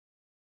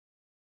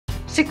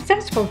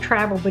Successful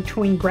travel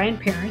between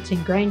grandparents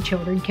and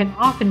grandchildren can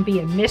often be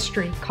a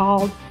mystery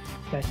called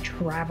the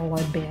travel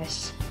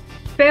abyss.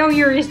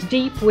 Failure is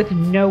deep with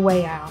no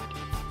way out.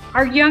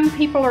 Our young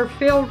people are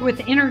filled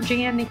with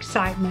energy and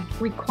excitement,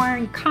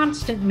 requiring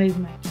constant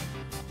movement.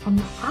 On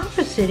the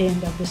opposite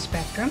end of the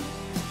spectrum,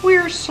 we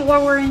are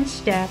slower in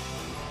step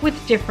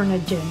with different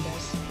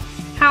agendas.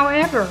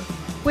 However,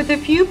 with a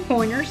few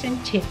pointers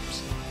and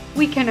tips,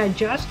 we can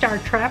adjust our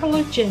travel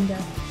agenda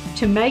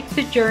to make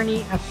the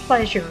journey a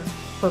pleasure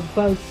for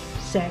both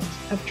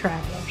sets of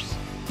travelers.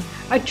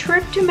 A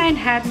trip to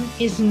Manhattan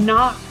is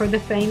not for the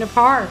faint of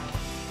heart,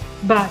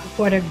 but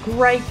what a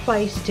great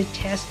place to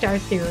test our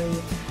theory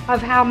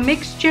of how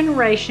mixed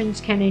generations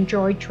can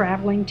enjoy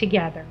traveling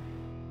together.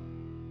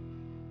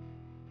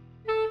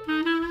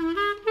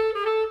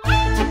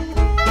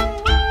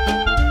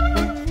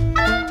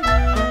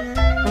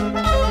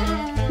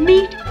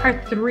 Meet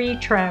our three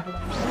travelers.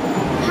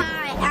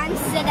 Hi, I'm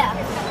Sidda.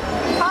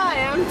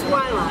 Hi, I'm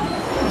Twyla.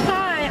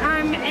 Hi,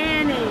 I'm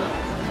Annie.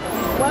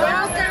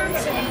 Welcome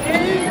to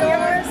New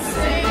York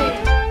City.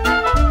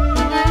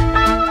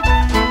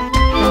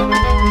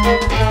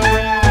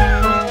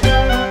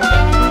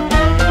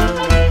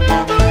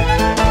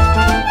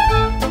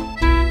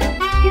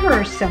 Here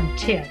are some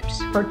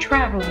tips for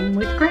traveling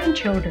with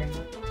grandchildren.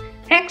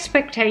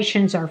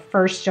 Expectations are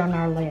first on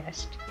our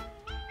list.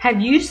 Have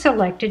you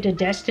selected a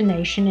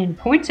destination and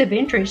points of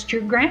interest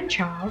your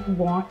grandchild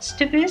wants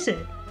to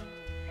visit?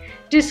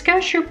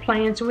 Discuss your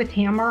plans with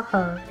him or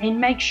her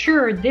and make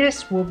sure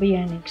this will be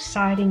an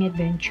exciting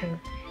adventure.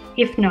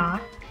 If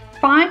not,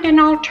 find an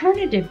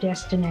alternative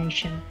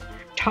destination.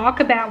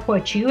 Talk about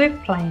what you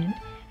have planned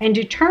and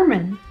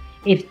determine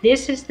if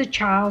this is the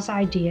child's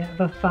idea of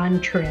a fun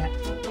trip.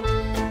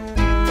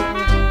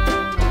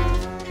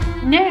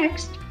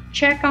 Next,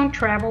 check on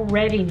travel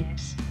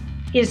readiness.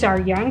 Is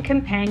our young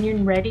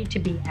companion ready to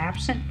be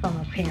absent from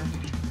a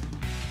parent?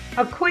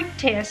 A quick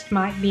test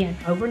might be an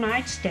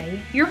overnight stay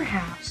at your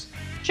house,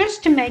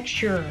 just to make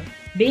sure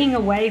being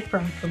away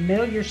from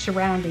familiar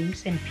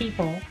surroundings and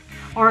people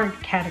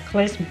aren't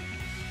cataclysmic.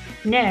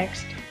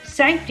 Next,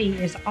 safety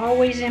is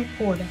always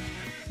important.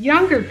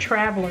 Younger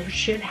travelers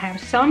should have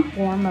some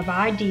form of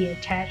ID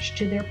attached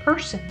to their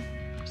person.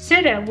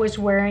 Sidda was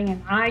wearing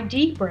an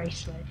ID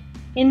bracelet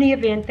in the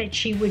event that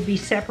she would be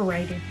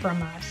separated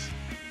from us.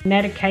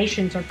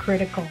 Medications are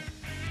critical.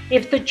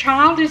 If the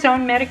child is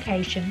on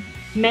medication,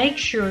 make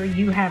sure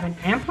you have an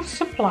ample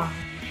supply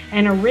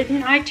and a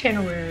written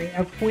itinerary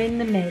of when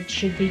the meds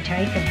should be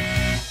taken.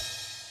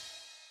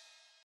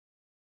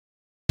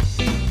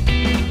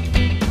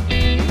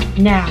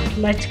 Now,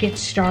 let's get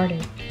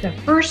started. The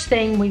first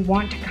thing we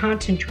want to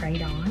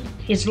concentrate on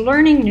is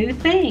learning new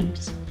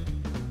things.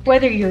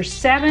 Whether you're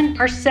 7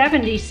 or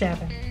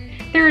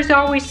 77, there is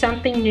always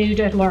something new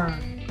to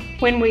learn.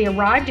 When we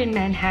arrived in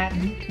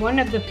Manhattan, one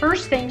of the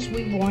first things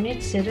we wanted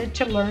Sidda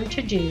to learn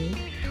to do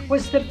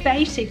was the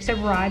basics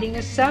of riding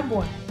a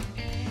subway.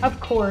 Of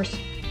course,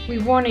 we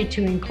wanted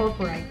to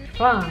incorporate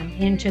fun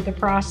into the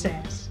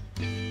process.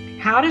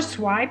 How to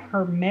swipe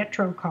her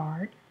Metro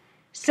card,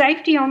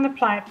 safety on the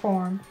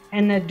platform,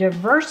 and the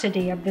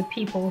diversity of the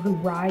people who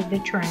ride the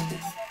train.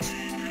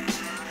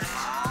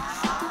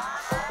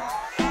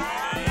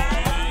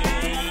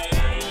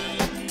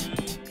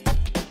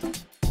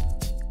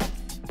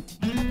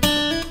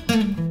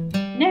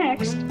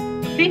 Next,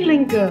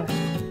 feeling good.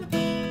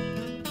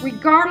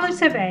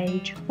 Regardless of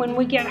age, when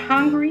we get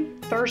hungry,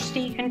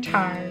 thirsty, and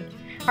tired,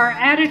 our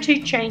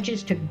attitude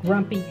changes to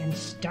grumpy and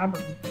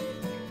stubborn.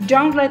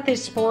 Don't let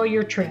this spoil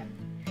your trip.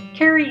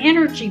 Carry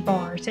energy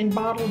bars and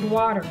bottled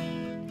water.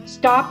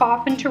 Stop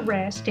often to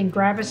rest and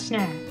grab a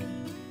snack.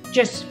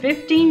 Just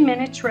 15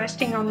 minutes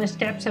resting on the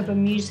steps of a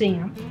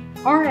museum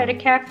or at a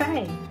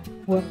cafe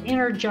will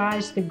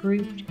energize the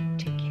group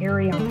to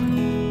carry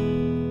on.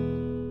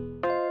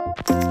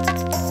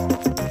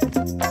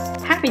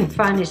 Having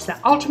fun is the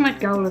ultimate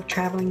goal of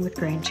traveling with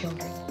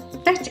grandchildren.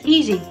 That's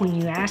easy when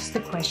you ask the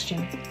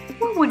question,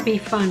 what would be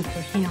fun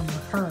for him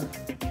or her?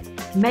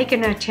 Make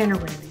an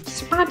itinerary.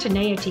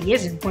 Spontaneity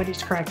isn't what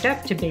it's cracked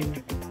up to be.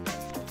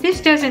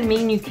 This doesn't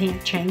mean you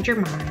can't change your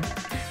mind,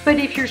 but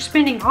if you're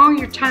spending all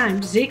your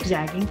time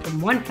zigzagging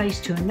from one place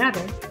to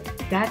another,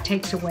 that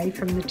takes away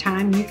from the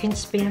time you can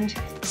spend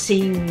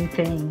seeing new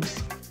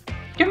things.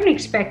 Don't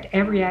expect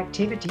every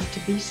activity to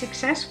be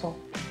successful,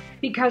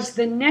 because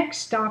the next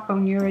stop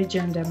on your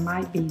agenda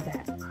might be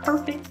that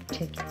perfect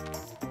ticket.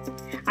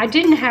 I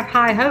didn't have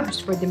high hopes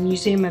for the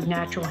Museum of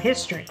Natural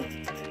History,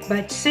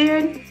 but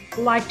Sid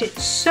liked it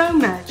so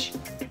much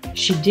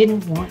she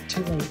didn't want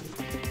to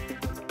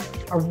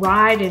leave. A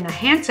ride in a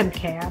hansom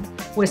cab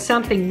was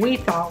something we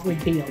thought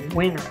would be a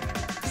winner.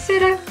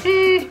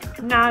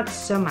 Sidda, not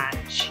so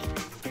much.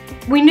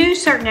 We knew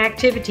certain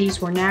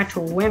activities were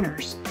natural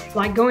winners,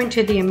 like going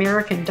to the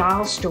American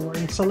Doll store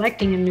and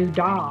selecting a new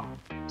doll.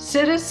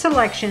 Sidda's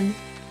selection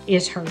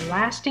is her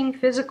lasting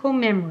physical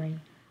memory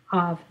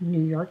of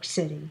New York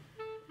City.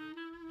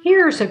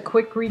 Here's a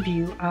quick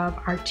review of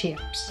our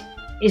tips.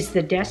 Is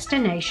the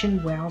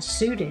destination well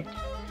suited?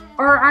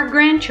 Are our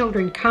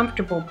grandchildren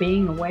comfortable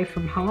being away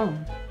from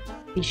home?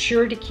 Be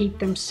sure to keep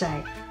them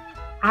safe.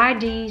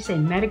 IDs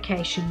and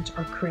medications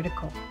are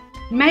critical.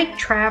 Make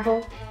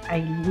travel a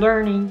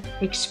learning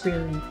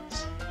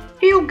experience.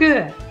 Feel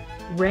good.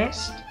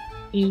 Rest,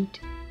 eat,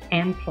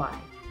 and play.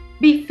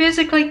 Be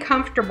physically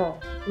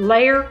comfortable.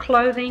 Layer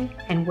clothing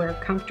and wear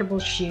comfortable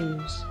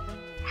shoes.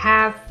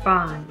 Have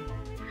fun.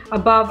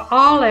 Above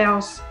all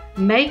else,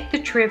 make the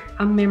trip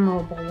a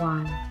memorable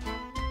one.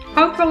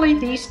 Hopefully,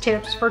 these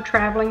tips for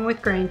traveling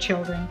with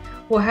grandchildren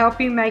will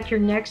help you make your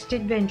next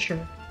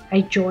adventure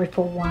a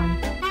joyful one.